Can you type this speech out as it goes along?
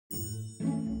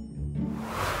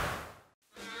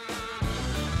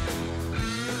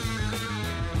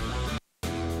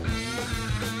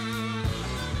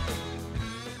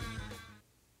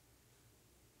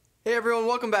Hey everyone,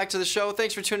 welcome back to the show.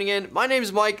 Thanks for tuning in. My name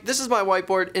is Mike, this is my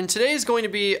whiteboard, and today is going to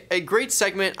be a great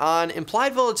segment on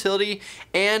implied volatility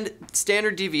and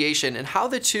standard deviation and how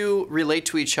the two relate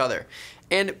to each other.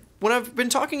 And when I've been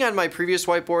talking on my previous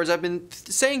whiteboards, I've been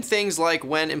saying things like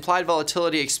when implied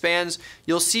volatility expands,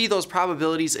 you'll see those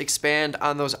probabilities expand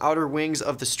on those outer wings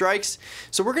of the strikes.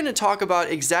 So we're going to talk about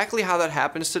exactly how that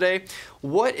happens today,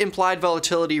 what implied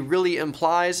volatility really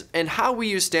implies, and how we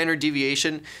use standard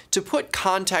deviation to put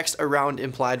context around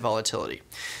implied volatility.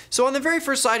 So on the very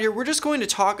first slide here, we're just going to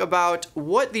talk about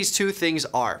what these two things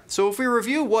are. So if we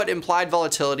review what implied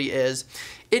volatility is,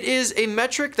 it is a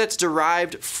metric that's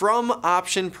derived from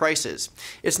option prices.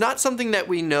 It's not something that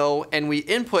we know and we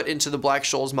input into the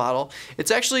Black-Scholes model.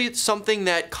 It's actually something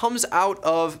that comes out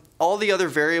of all the other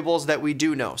variables that we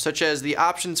do know, such as the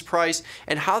options price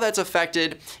and how that's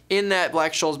affected in that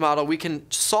Black-Scholes model. We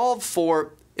can solve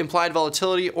for implied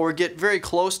volatility or get very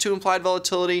close to implied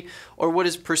volatility or what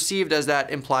is perceived as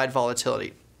that implied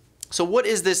volatility. So what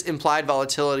is this implied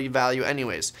volatility value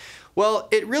anyways? Well,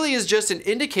 it really is just an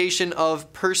indication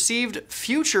of perceived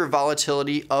future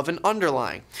volatility of an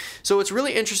underlying. So it's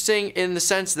really interesting in the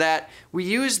sense that we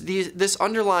use this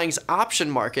underlying's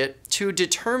option market to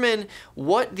determine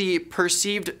what the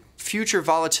perceived future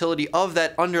volatility of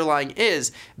that underlying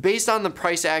is based on the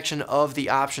price action of the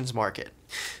options market.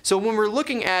 So when we're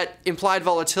looking at implied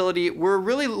volatility, we're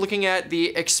really looking at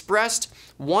the expressed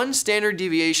one standard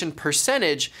deviation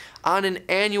percentage on an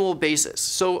annual basis.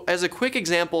 So as a quick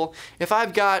example, if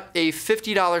I've got a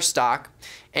 $50 stock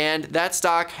and that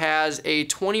stock has a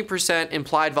 20%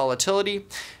 implied volatility,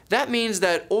 that means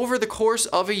that over the course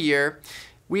of a year,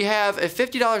 we have a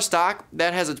 $50 stock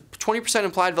that has a 20%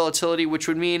 implied volatility, which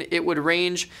would mean it would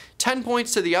range 10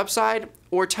 points to the upside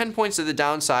or 10 points to the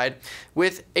downside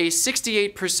with a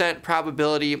 68%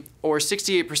 probability, or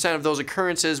 68% of those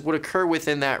occurrences would occur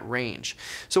within that range.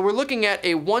 So we're looking at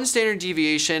a one standard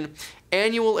deviation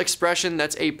annual expression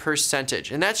that's a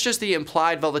percentage, and that's just the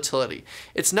implied volatility.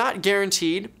 It's not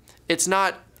guaranteed. It's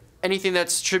not anything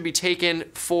that should be taken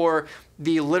for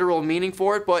the literal meaning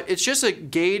for it, but it's just a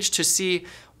gauge to see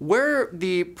where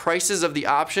the prices of the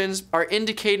options are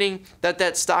indicating that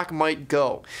that stock might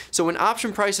go. So when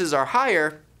option prices are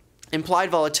higher,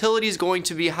 implied volatility is going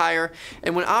to be higher,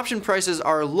 and when option prices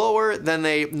are lower than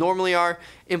they normally are,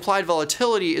 implied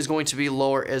volatility is going to be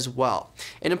lower as well.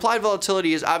 And implied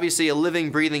volatility is obviously a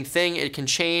living, breathing thing. It can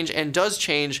change and does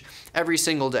change every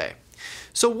single day.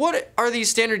 So what are these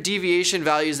standard deviation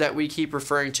values that we keep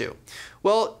referring to?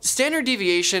 Well, standard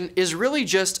deviation is really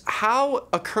just how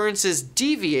occurrences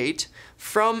deviate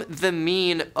from the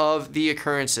mean of the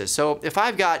occurrences. So if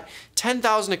I've got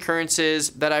 10,000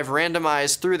 occurrences that I've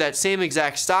randomized through that same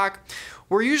exact stock,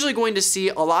 we're usually going to see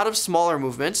a lot of smaller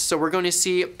movements. So we're going to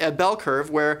see a bell curve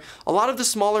where a lot of the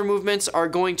smaller movements are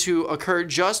going to occur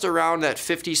just around that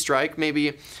 50 strike,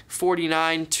 maybe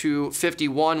 49 to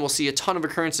 51. We'll see a ton of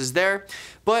occurrences there.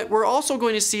 But we're also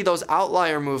going to see those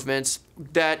outlier movements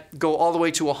that go all the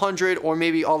way to 100 or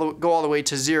maybe go all the way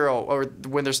to 0, or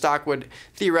when their stock would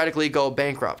theoretically go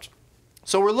bankrupt.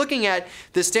 So we're looking at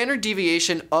the standard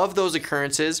deviation of those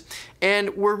occurrences, and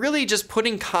we're really just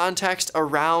putting context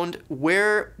around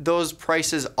where those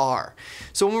prices are.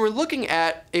 So when we're looking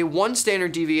at a one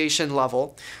standard deviation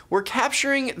level, we're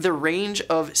capturing the range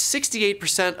of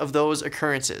 68% of those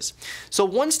occurrences. So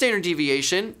one standard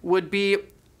deviation would be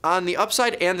on the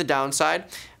upside and the downside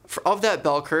of that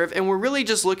bell curve, and we're really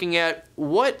just looking at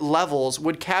what levels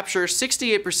would capture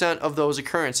 68% of those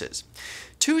occurrences.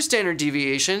 Two standard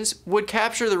deviations would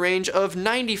capture the range of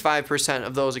 95%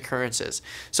 of those occurrences.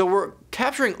 So we're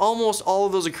capturing almost all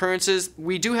of those occurrences.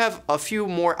 We do have a few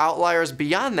more outliers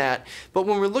beyond that, but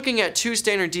when we're looking at two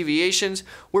standard deviations,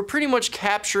 we're pretty much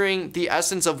capturing the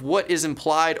essence of what is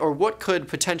implied or what could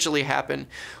potentially happen,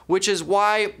 which is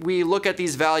why we look at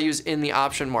these values in the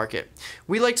option market.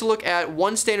 We like to look at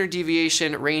one standard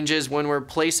deviation ranges when we're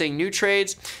placing new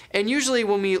trades, and usually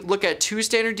when we look at two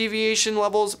standard deviation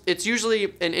levels, it's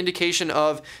usually an indication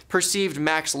of perceived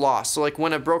max loss. So like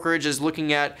when a brokerage is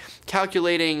looking at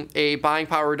calculating a buying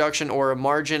power reduction or a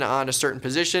margin on a certain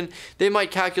position, they might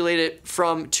calculate it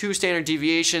from two standard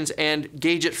deviations and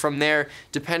gauge it from there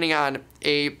depending on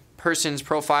a person's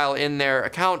profile in their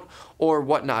account or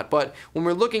whatnot. But when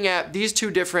we're looking at these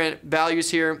two different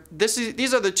values here,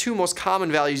 these are the two most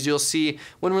common values you'll see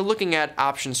when we're looking at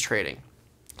options trading.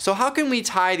 So how can we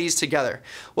tie these together?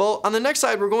 Well, on the next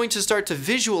slide, we're going to start to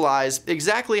visualize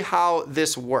exactly how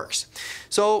this works.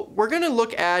 So we're going to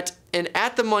look at an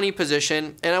at the money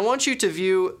position, and I want you to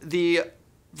view the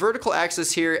vertical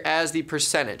axis here as the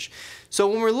percentage. So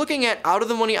when we're looking at out of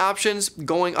the money options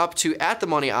going up to at the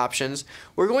money options,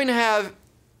 we're going to have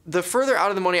the further out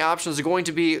of the money options are going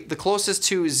to be the closest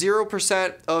to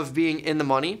 0% of being in the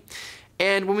money.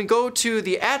 And when we go to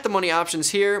the at the money options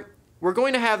here, we're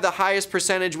going to have the highest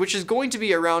percentage, which is going to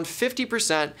be around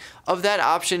 50% of that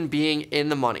option being in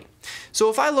the money.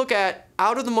 So if I look at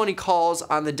out of the money calls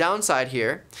on the downside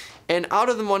here, and out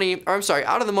of the money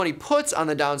puts on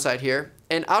the downside here,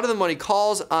 and out of the money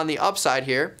calls on the upside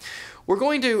here, we're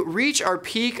going to reach our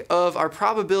peak of our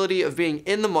probability of being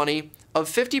in the money of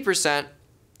 50%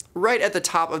 right at the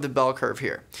top of the bell curve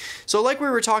here. So like we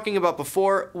were talking about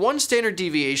before, one standard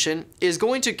deviation is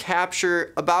going to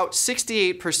capture about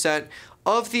 68%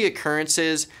 of the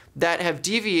occurrences that have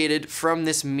deviated from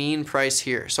this mean price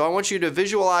here. So I want you to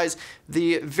visualize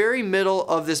the very middle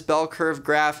of this bell curve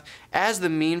graph as the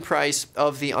mean price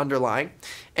of the underlying.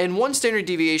 And one standard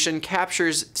deviation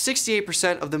captures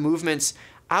 68% of the movements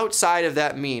outside of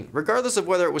that mean, regardless of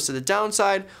whether it was to the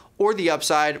downside or the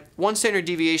upside. One standard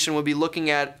deviation would be looking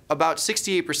at about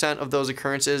 68% of those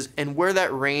occurrences and where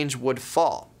that range would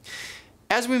fall.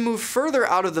 As we move further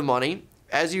out of the money,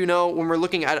 as you know, when we're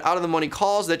looking at out of the money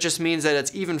calls, that just means that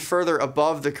it's even further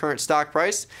above the current stock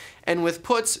price. And with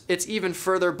puts, it's even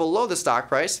further below the stock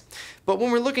price. But when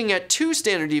we're looking at two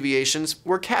standard deviations,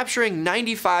 we're capturing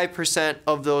 95%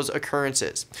 of those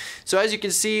occurrences. So as you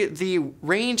can see, the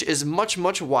range is much,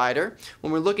 much wider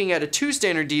when we're looking at a two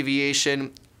standard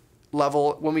deviation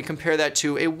level when we compare that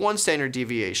to a one standard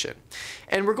deviation.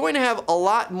 And we're going to have a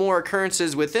lot more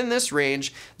occurrences within this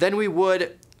range than we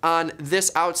would on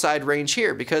this outside range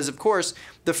here, because of course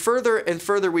the further and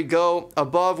further we go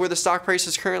above where the stock price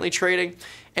is currently trading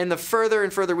and the further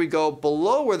and further we go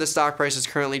below where the stock price is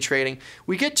currently trading,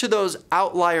 we get to those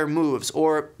outlier moves,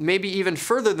 or maybe even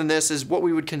further than this is what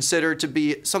we would consider to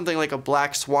be something like a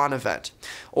black swan event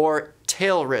or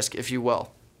tail risk, if you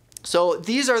will. So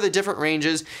these are the different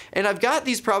ranges, and I've got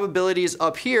these probabilities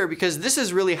up here because this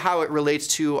is really how it relates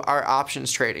to our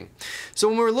options trading. So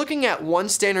when we're looking at one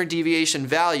standard deviation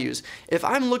values, if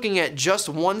I'm looking at just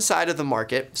one side of the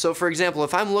market, so for example,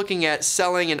 if I'm looking at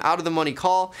selling an out of the money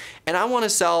call and I want to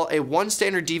sell a one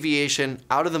standard deviation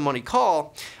out of the money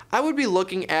call, I would be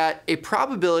looking at a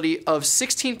probability of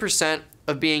 16%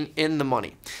 of being in the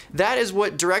money. That is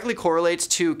what directly correlates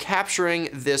to capturing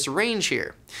this range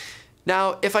here.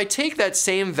 Now, if I take that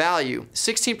same value,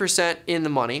 16% in the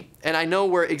money, and I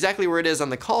know exactly where it is on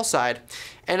the call side,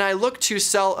 and I look to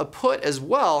sell a put as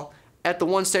well at the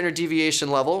one standard deviation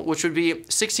level, which would be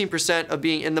 16% of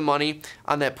being in the money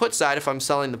on that put side if I'm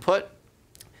selling the put,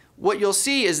 what you'll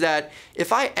see is that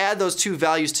if I add those two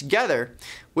values together,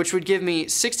 which would give me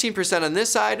 16% on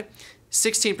this side,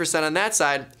 16% on that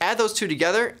side, add those two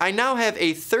together, I now have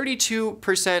a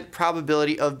 32%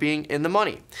 probability of being in the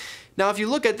money. Now, if you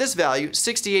look at this value,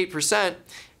 68%,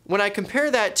 when I compare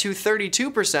that to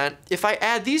 32%, if I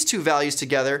add these two values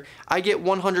together, I get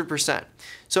 100%.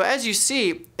 So as you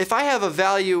see, if I have a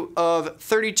value of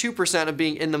 32% of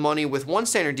being in the money with one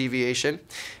standard deviation,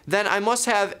 then I must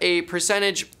have a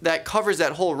percentage that covers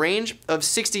that whole range of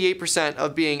 68%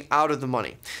 of being out of the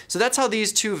money. So that's how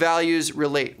these two values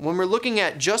relate. When we're looking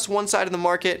at just one side of the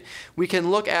market, we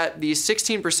can look at the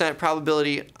 16%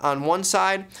 probability on one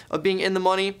side of being in the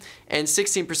money and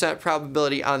 16%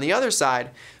 probability on the other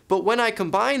side. But when I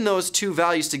combine those two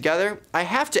values together, I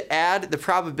have to add the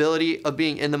probability of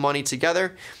being in the money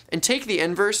together and take the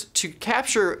inverse to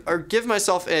capture or give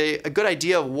myself a good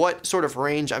idea of what sort of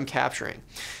range I'm capturing.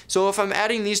 So if I'm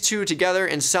adding these two together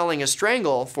and selling a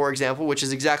strangle, for example, which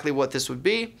is exactly what this would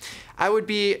be, I would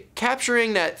be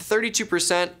capturing that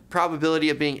 32% probability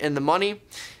of being in the money,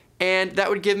 and that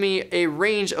would give me a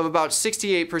range of about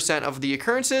 68% of the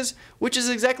occurrences, which is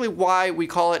exactly why we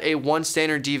call it a one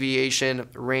standard deviation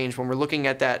range when we're looking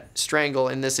at that strangle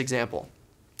in this example.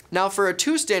 Now for a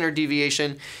two standard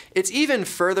deviation, it's even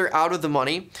further out of the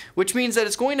money, which means that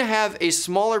it's going to have a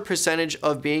smaller percentage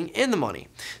of being in the money.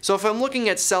 So if I'm looking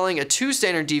at selling a two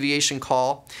standard deviation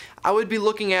call, I would be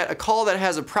looking at a call that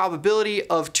has a probability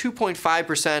of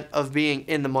 2.5% of being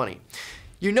in the money.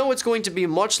 You know it's going to be a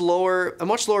much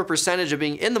lower percentage of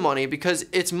being in the money because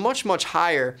it's much, much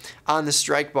higher on the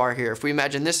strike bar here. If we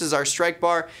imagine this is our strike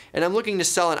bar and I'm looking to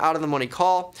sell an out of the money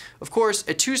call, of course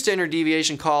a two standard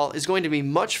deviation call is going to be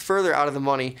much further out of the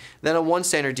money than a one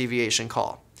standard deviation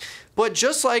call. But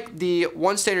just like the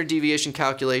one standard deviation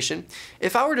calculation,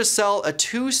 if I were to sell a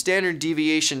two standard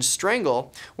deviation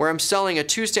strangle, where I'm selling a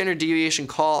two standard deviation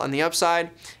call on the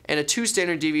upside and a two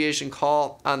standard deviation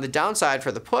call on the downside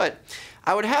for the put,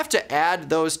 I would have to add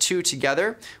those two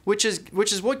together, which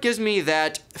is what gives me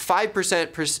that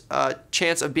 5%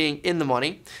 chance of being in the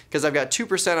money, because I've got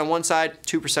 2% on one side,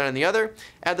 2% on the other.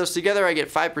 Add those together, I get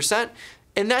 5%,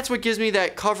 and that's what gives me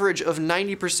that coverage of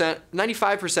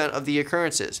 95% of the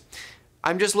occurrences.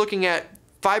 I'm just looking at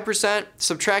 5%,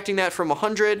 subtracting that from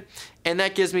 100, and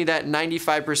that gives me that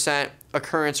 95%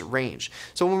 occurrence range.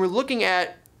 So when we're looking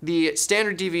at the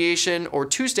standard deviation or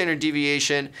two standard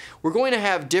deviation, we're going to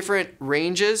have different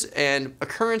ranges and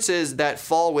occurrences that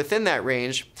fall within that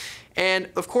range. And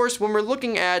of course, when we're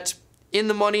looking at in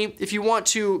the money, if you want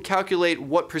to calculate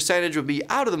what percentage would be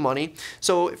out of the money,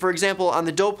 so for example, on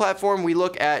the Doe platform, we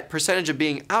look at percentage of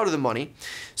being out of the money.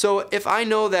 So if I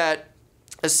know that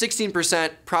a 16%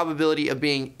 probability of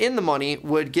being in the money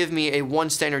would give me a 1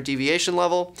 standard deviation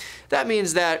level, that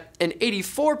means that an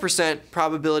 84%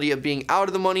 probability of being out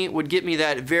of the money would get me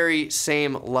that very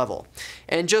same level.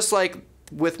 And just like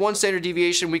with 1 standard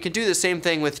deviation, we can do the same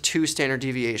thing with 2 standard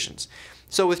deviations.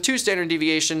 So with 2 standard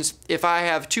deviations, if I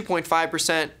have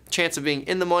 2.5% chance of being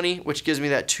in the money, which gives me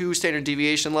that 2 standard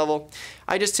deviation level,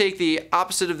 I just take the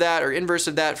opposite of that or inverse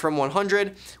of that from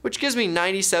 100, which gives me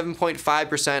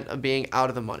 97.5% of being out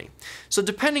of the money. So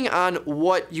depending on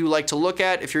what you like to look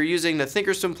at, if you're using the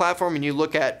Thinkorswim platform and you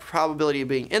look at probability of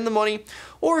being in the money,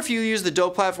 or if you use the Doe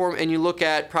platform and you look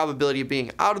at probability of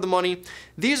being out of the money,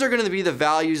 these are going to be the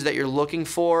values that you're looking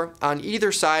for on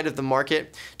either side of the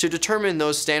market to determine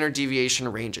those standard deviation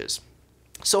ranges.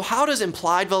 So how does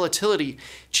implied volatility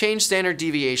change standard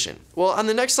deviation? Well, on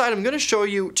the next slide, I'm going to show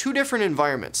you 2 different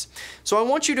environments. So I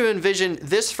want you to envision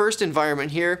this first environment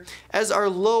here as our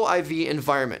low IV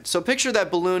environment. So picture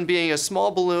that balloon being a small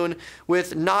balloon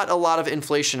with not a lot of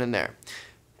inflation in there.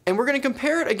 And we're going to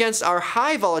compare it against our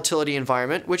high volatility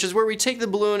environment, which is where we take the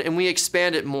balloon and we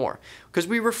expand it more. Because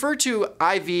we refer to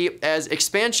IV as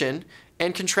expansion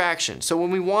and contraction. So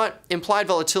when we want implied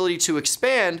volatility to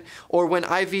expand, or when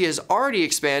IV is already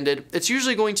expanded, it's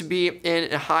usually going to be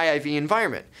in a high IV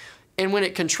environment. And when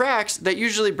it contracts, that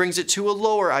usually brings it to a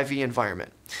lower IV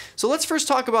environment. So let's first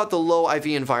talk about the low IV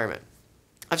environment.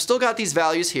 I've still got these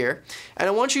values here, and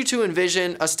I want you to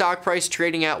envision a stock price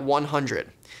trading at 100.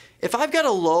 If I've got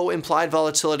a low implied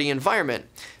volatility environment,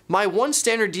 my 1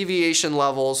 standard deviation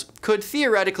levels could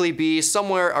theoretically be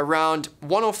somewhere around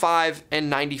 105 and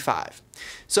 95.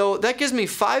 So that gives me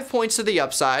 5 points to the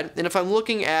upside, and if I'm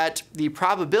looking at the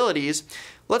probabilities,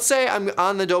 let's say I'm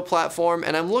on the Doe platform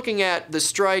and I'm looking at the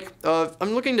strike of,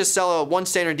 I'm looking to sell a 1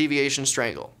 standard deviation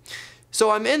strangle.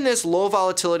 So I'm in this low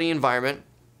volatility environment,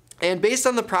 and based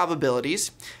on the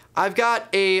probabilities, I've got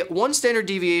a 1 standard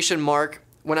deviation mark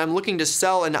when I'm looking to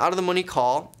sell an out of the money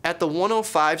call at the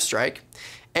 105 strike.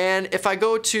 And if I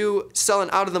go to sell an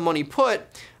out of the money put,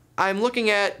 I'm looking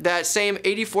at that same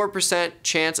 84%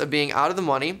 chance of being out of the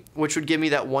money, which would give me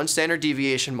that 1 standard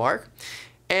deviation mark.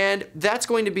 And that's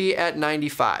going to be at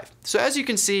 95. So as you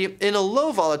can see, in a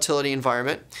low volatility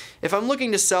environment, if I'm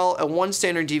looking to sell a 1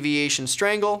 standard deviation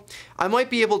strangle, I might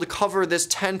be able to cover this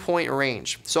 10-point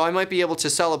range. So I might be able to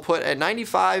sell a put at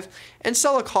 95 and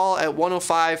sell a call at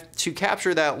 105 to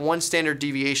capture that 1 standard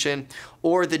deviation,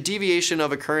 or the deviation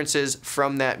of occurrences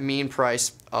from that mean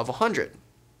price of 100.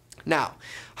 Now,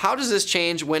 how does this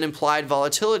change when implied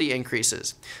volatility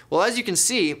increases? Well, as you can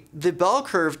see, the bell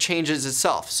curve changes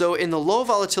itself. So in the low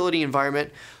volatility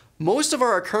environment, most of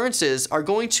our occurrences are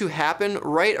going to happen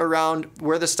right around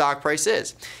where the stock price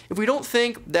is. If we don't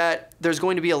think that there's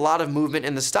going to be a lot of movement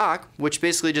in the stock, which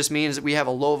basically just means that we have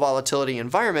a low volatility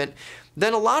environment,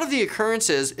 then a lot of the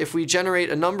occurrences, if we generate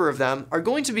a number of them, are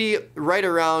going to be right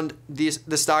around the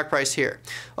stock price here.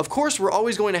 Of course, we're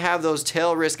always going to have those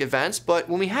tail risk events, but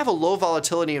when we have a low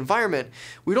volatility environment,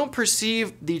 we don't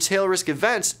perceive the tail risk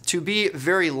events to be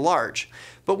very large.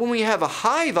 But when we have a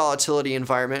high volatility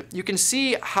environment, you can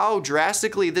see how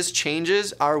drastically this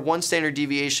changes our 1 standard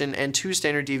deviation and 2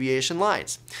 standard deviation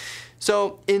lines.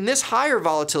 So in this higher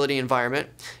volatility environment,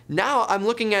 now I'm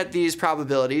looking at these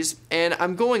probabilities and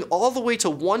I'm going all the way to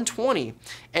 120,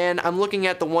 and I'm looking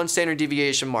at the 1 standard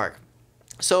deviation mark.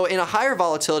 So in a higher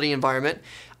volatility environment,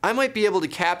 I might be able to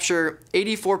capture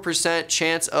 84%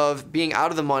 chance of being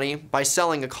out of the money by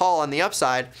selling a call on the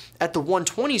upside at the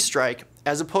 120 strike,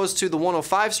 as opposed to the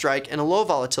 105 strike in a low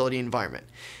volatility environment.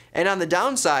 And on the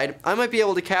downside, I might be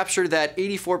able to capture that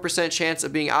 84% chance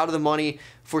of being out of the money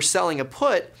for selling a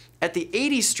put at the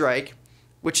 80 strike,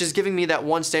 which is giving me that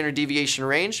 1 standard deviation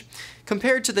range,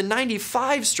 compared to the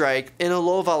 95 strike in a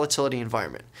low volatility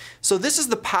environment. So this is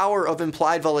the power of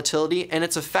implied volatility and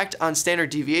its effect on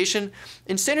standard deviation.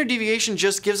 And standard deviation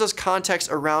just gives us context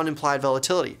around implied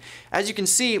volatility. As you can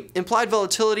see, implied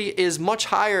volatility is much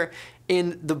higher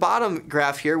in the bottom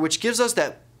graph here, which gives us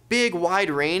that big wide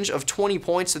range of 20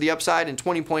 points to the upside and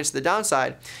 20 points to the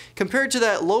downside, compared to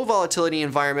that low volatility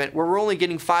environment where we're only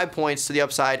getting 5 points to the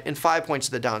upside and 5 points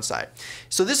to the downside.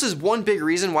 So this is one big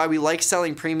reason why we like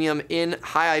selling premium in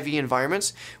high IV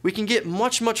environments. We can get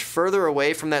much further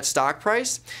away from that stock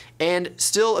price and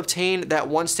still obtain that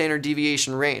one standard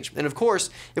deviation range. And of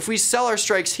course, if we sell our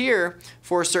strikes here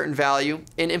for a certain value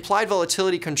and implied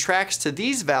volatility contracts to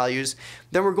these values,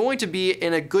 then we're going to be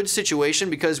in a good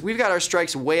situation because we've got our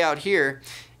strikes way out here,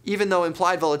 even though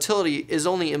implied volatility is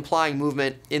only implying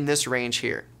movement in this range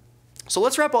here. So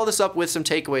let's wrap all this up with some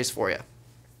takeaways for you.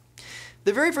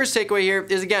 The very first takeaway here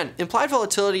is, again, implied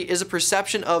volatility is a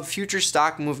perception of future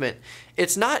stock movement.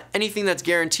 It's not anything that's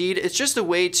guaranteed. It's just a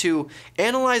way to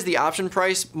analyze the option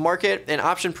price market and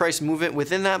option price movement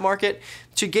within that market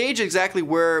to gauge exactly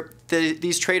where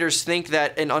these traders think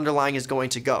that an underlying is going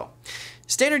to go.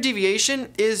 Standard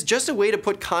deviation is just a way to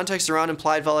put context around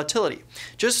implied volatility.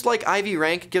 Just like IV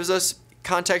rank gives us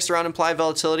context around implied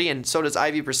volatility, and so does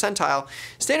IV percentile,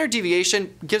 standard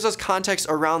deviation gives us context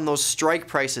around those strike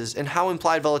prices and how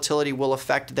implied volatility will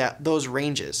affect those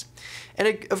ranges.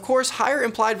 And of course, higher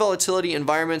implied volatility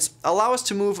environments allow us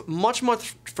to move much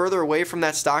further away from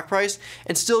that stock price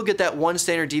and still get that one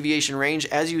standard deviation range,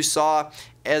 as you saw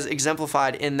as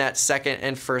exemplified in that second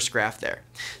and first graph there.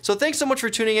 So thanks so much for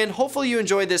tuning in. Hopefully you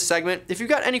enjoyed this segment. If you've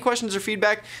got any questions or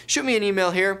feedback, shoot me an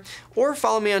email here or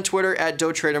follow me on Twitter at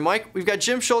DoTraderMike. We've got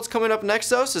Jim Schultz coming up next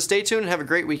though, so stay tuned and have a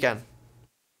great weekend.